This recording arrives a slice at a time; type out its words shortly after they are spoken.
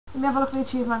Let me have a look at the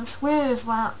achievements. Where is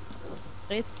that?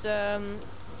 It's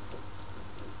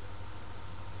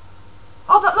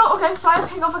Oh, no, okay, fly a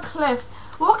pig off a cliff.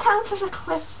 What counts as a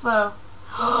cliff, though?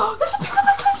 There's a pig on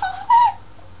the cliff over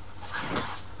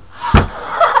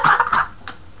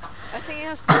I think it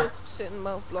has to be a certain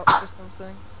amount of blocks or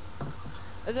something.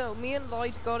 I don't know, me and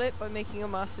Lloyd got it by making a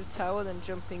massive tower, then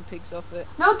jumping pigs off it.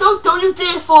 there. No, don't you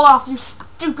dare fall off, you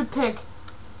stupid pig.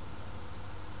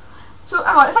 So,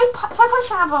 hang on, if I put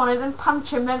sand on it, then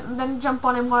punch him, then jump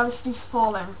on him while he's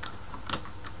falling.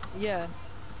 Yeah,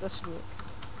 that should work.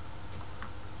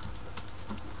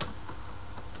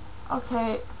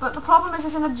 Okay, but the problem is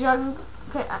it's in a jungle.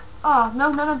 Okay, oh,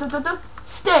 no,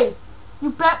 stay!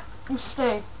 You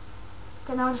stay.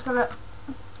 Okay, now I just gotta...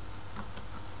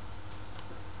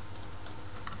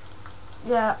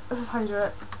 Yeah, this is how you do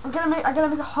it. I gotta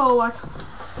make a hole, like...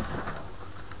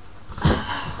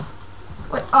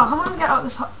 Wait, oh, how am I gonna get out of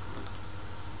this hole?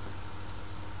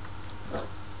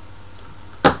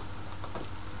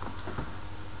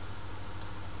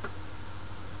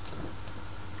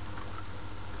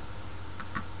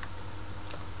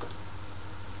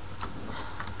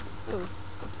 Ooh.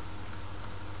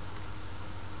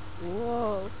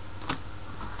 Whoa.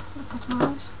 Look at my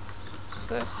eyes. What's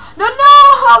this? No,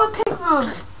 how the pig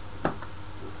moves!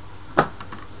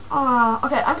 Oh,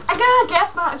 okay, I'm gonna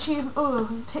get that achievement. Oh,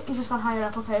 he's just gone higher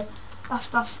up, okay.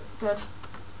 That's good.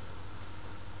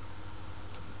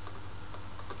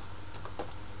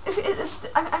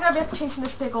 I'm gonna be chasing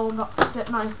this pig all at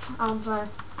night, and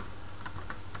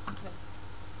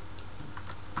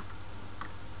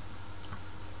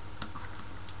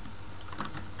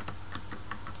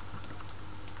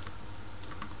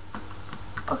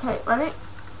okay, ready?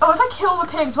 Oh, if I kill the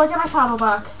pig, do I get my saddle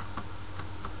back?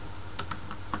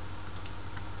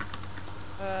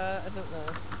 I don't know.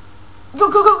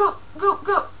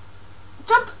 Go!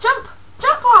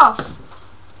 Jump off!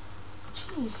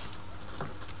 Jeez.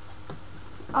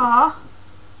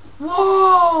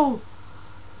 Whoa!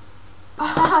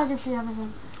 I can see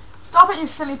everything. Stop it, you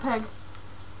silly pig.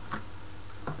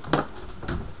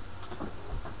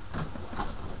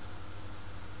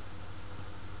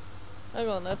 Hang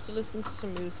on, I have to listen to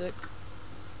some music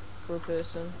for a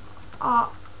person.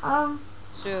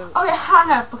 So, Okay, hang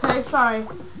up, okay, sorry.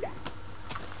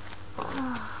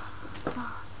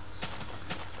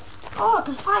 Oh, I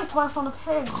can fight whilst on a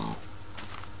pig.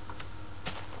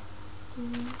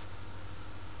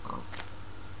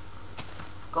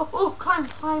 Go, oh, climb,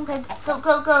 pig. Go.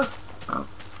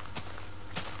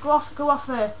 Go off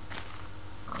there.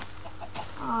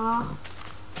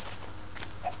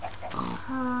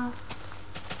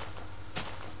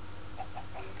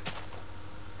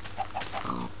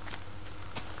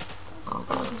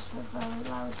 This is a very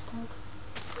loud pig.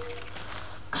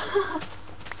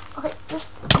 Okay, just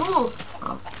move.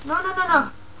 No.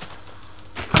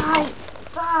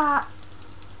 Die.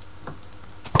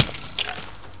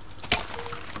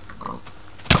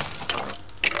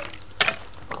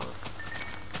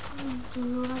 Do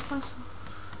you like myself?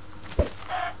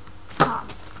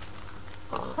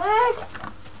 Pig!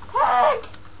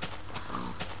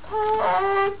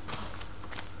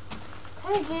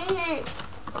 Piggy!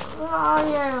 Where are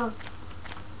you?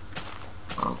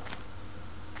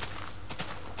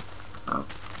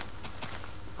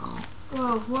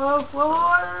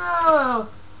 Whoa.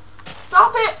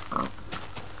 Stop it!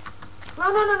 No.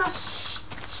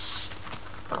 Shh.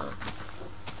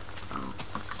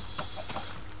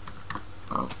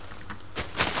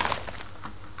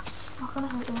 Not gonna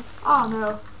hurt you. Oh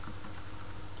no.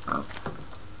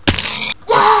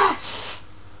 Yes!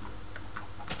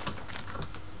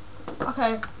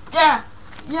 Okay.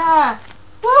 Yeah!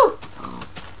 Woo!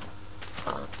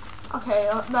 Okay,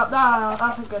 no,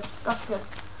 that's good.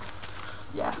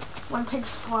 Yeah, when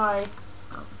pigs fly.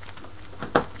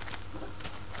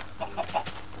 I'm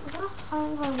gonna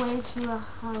find my way to a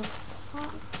house.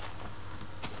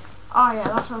 Oh yeah,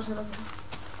 that's what I was looking for.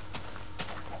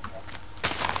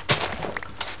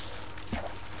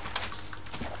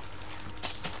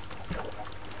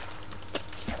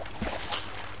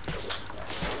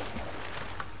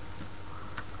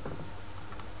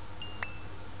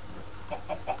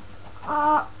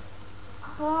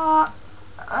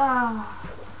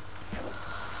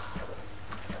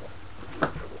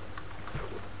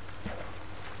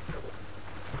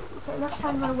 Okay, let's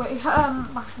find my way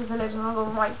back to the village, and I'll go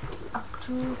right up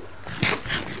to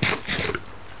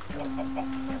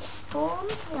my spawn.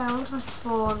 Yeah, I went to my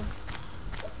spawn.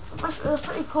 It was a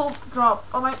pretty cool drop.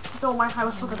 I might build my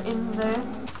house sort of in there,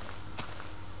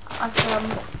 like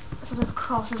sort of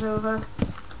crosses over.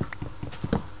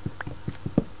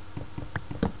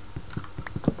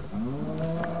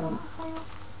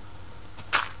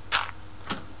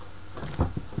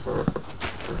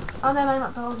 And then I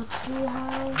might build a tree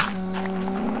house.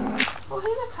 Oh,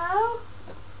 here's a cow.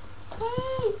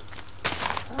 Hey!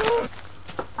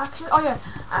 Axes, oh yeah,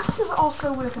 axes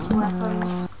also work as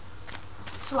weapons.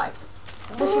 So like,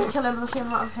 this would kill him with the same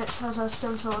amount of hits as a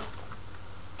stone sword.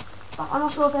 But I'm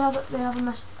not sure if they have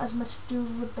as much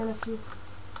durability.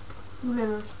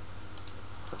 Lizard.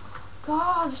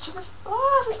 God, this chicken's...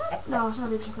 Oh, is it? No, it's not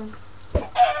a big chicken.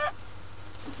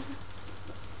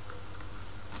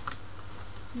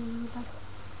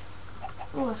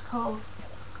 Oh, that's cold.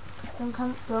 Don't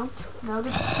come, don't. No,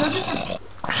 don't.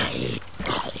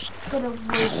 Get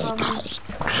away from me.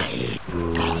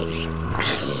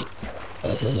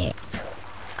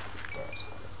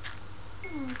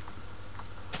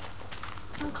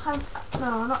 I'm climb.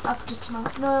 No, not up to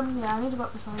tonight. No, yeah, I need to go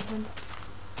up this mountain.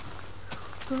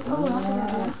 Oh, that's a good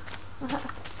idea.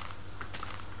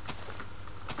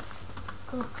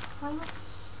 Go climb up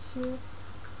here.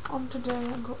 On today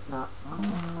and go. No.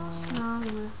 No,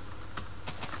 anyway.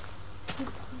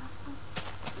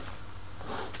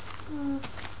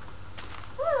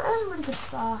 Well, that was a really good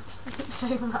start. I keep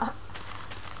saying that.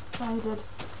 But I did.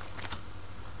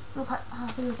 I'm quite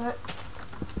happy with it.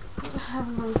 I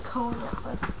haven't really cold yet,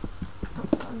 but not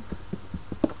fun.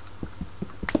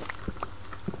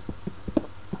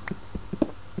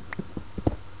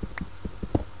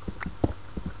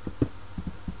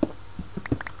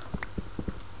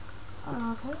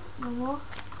 Okay, no more.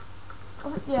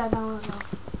 Oh, yeah, no more as well.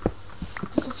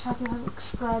 Just to check it hasn't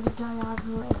spread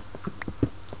diagonally.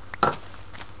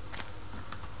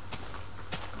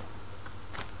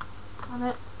 Damn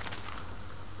it.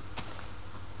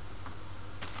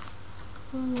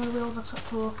 The wheels are so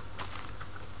cool.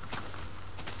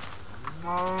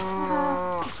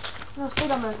 No, stay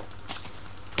down there.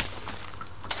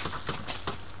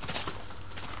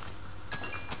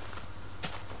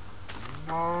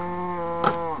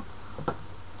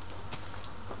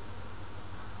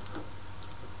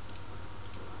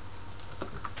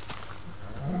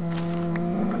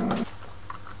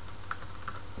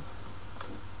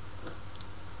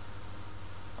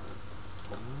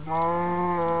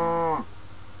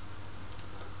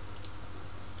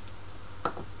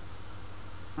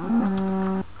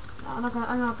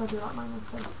 I'm not gonna do that mining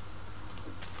thing.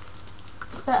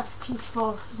 It's better for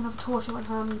peaceful. You can have a torch in one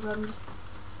hand and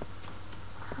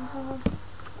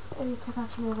a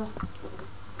pickaxe in the other.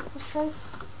 A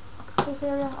safe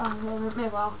area? Oh yeah, maybe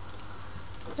well.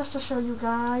 Just to show you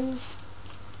guys.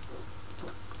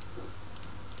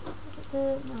 Is it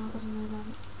there? No, it doesn't really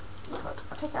matter. Got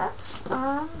a pickaxe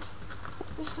and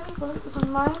basically we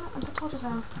can mine and put torches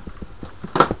down.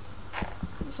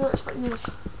 So it's pretty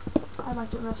nice. I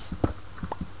like it this.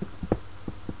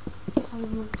 If I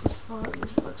even want peaceful, it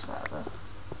usually looks better.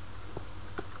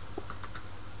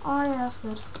 Oh yeah, that's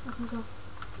good. I can go.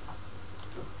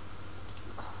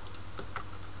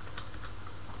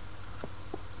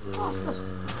 Oh, that's good.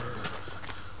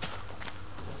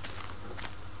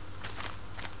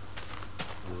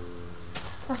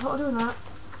 I thought of doing that.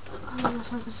 Oh,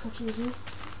 that's like such easy.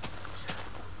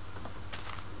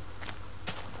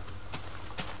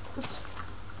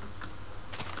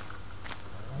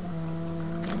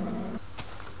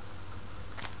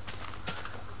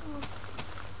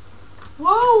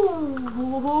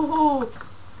 Whoa!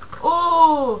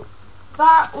 Oh!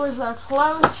 That was a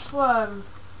close one.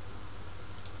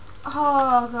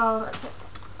 Oh god,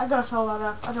 I gotta fill that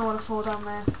up. I don't want to fall down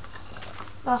there.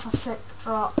 That's a sick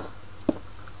drop.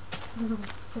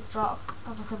 Sick drop.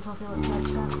 That's like I'm talking about the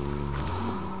next step.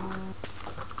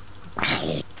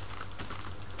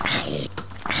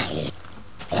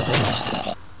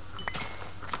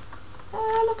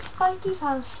 Look, Spidey's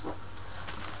house.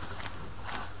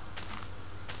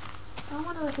 I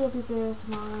wonder if he'll be there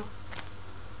tomorrow.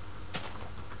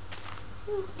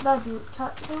 That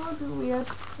would be weird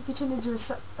if he turned into a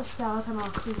skeleton or a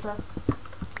creeper.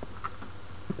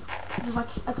 Just like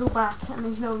I go back and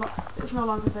it's no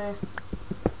longer there.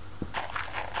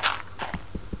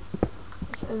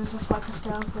 It was just like a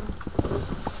skeleton.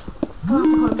 I'll have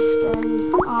to call him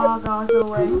Scary. Oh god, go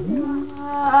away.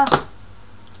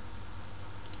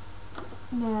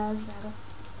 No, it's better.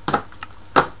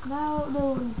 Now no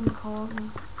one can call me.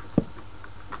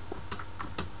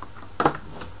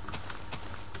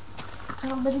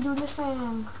 Because I'm busy doing this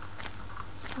thing.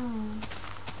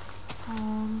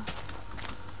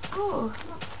 Oh.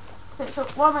 Okay, so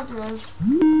what I might do is...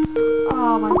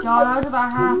 Oh my god, how did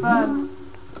that happen?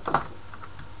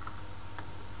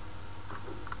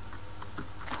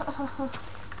 Tell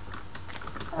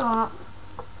you what.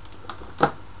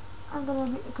 I'm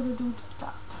gonna do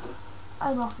that.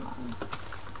 I'm offline.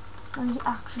 And he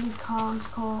actually can't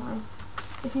call me.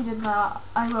 if he did that,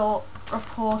 I will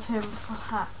report him for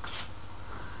hacks.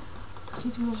 Because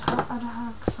he'd be a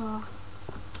hacksaw.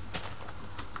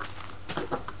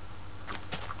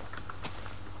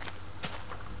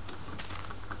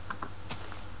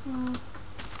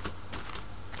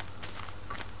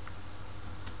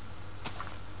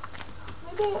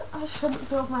 Maybe I shouldn't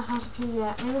build my house up here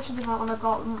yet. Maybe I should do that when I've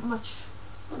got much.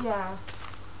 Yeah.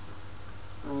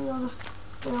 Maybe I'll just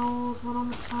build one on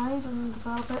the side and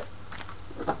develop it.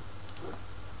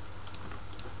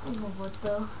 I need more wood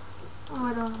though. Oh,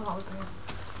 I don't have a lot of wood.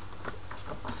 Let's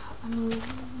go. I mean,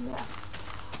 yeah.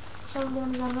 So I'm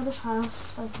gonna get another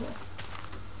house right here.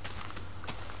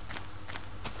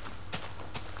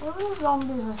 There are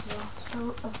zombies as well, so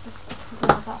let's just to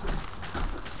deal with that.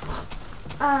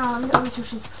 I'm getting two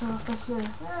sheep, so I'll stay here. Yeah,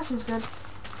 that seems good.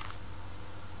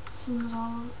 Seems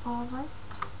alright.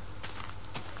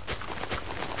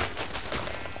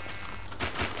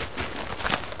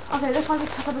 Okay, this might be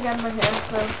cut up again right here,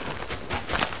 so I'm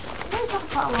going to cut up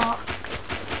quite a lot.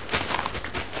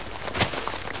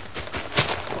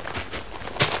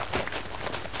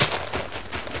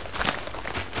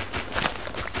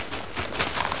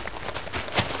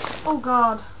 Oh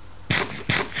god.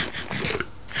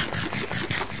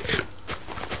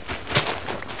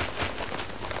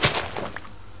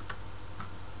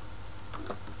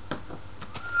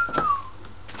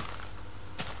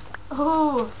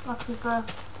 Oh, that creeper.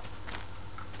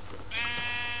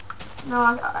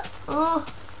 No, oh.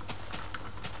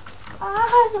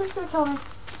 Ah, he's gonna kill me.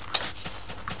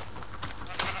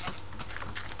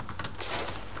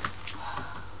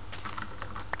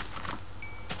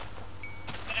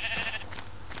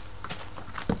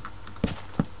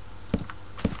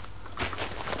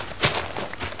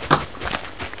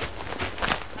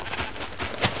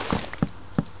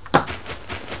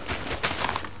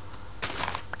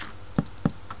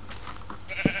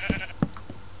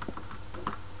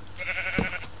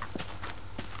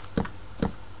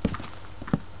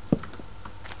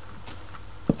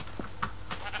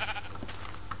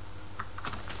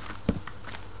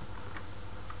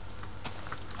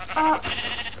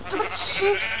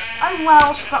 Sheep. I'm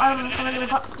Welsh, but I'm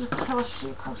about to kill a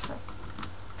sheep. How sick.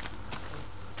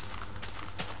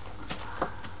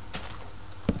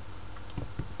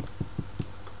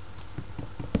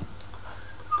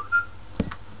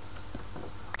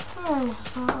 Okay,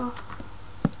 so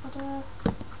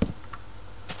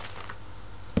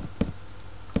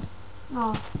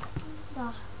no,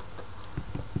 that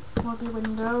will be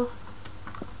window.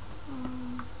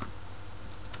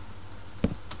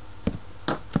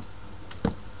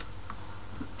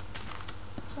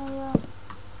 So yeah,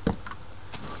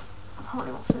 I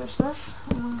probably won't finish this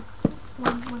in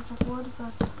one bunch of wood,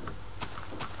 but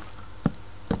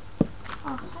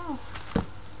okay.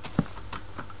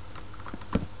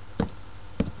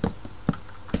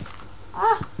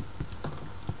 Ah!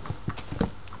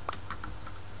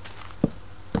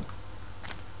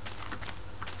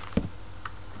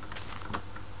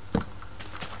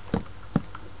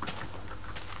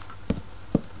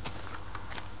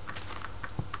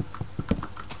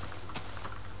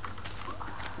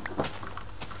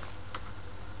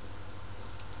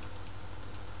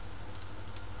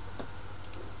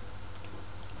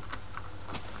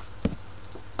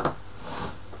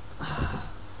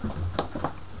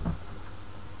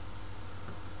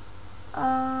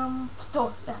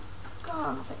 Door, yeah. God,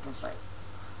 I'm not thinking straight.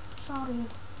 Sorry.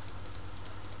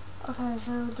 Okay,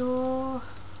 so doors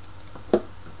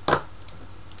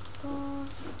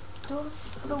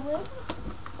for the win,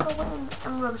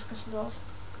 and rubbish prison doors.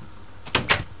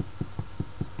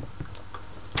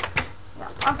 Yeah,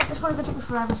 okay, it's probably gonna take me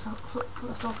forever to put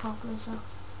this door properly, so.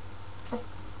 Okay.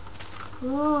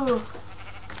 Ooh.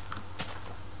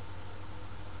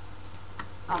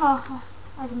 Oh no,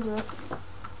 I can do it.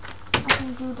 I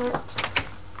can do that.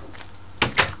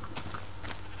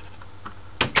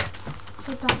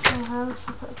 So that's my house.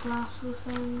 I put a glass roof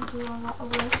in, do a lot of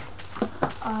work.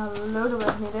 A load of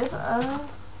work needed. I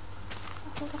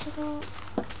think I should go.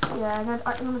 Yeah,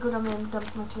 I'm gonna go down there and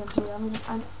dump my TNT.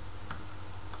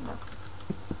 No.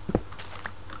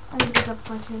 I need to go dump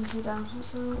my TNT down.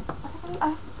 So I think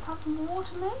I have more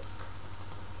to make.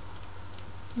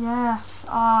 Yes.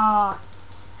 Ah.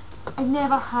 I've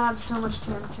never had so much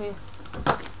TNT.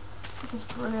 This is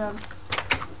brilliant.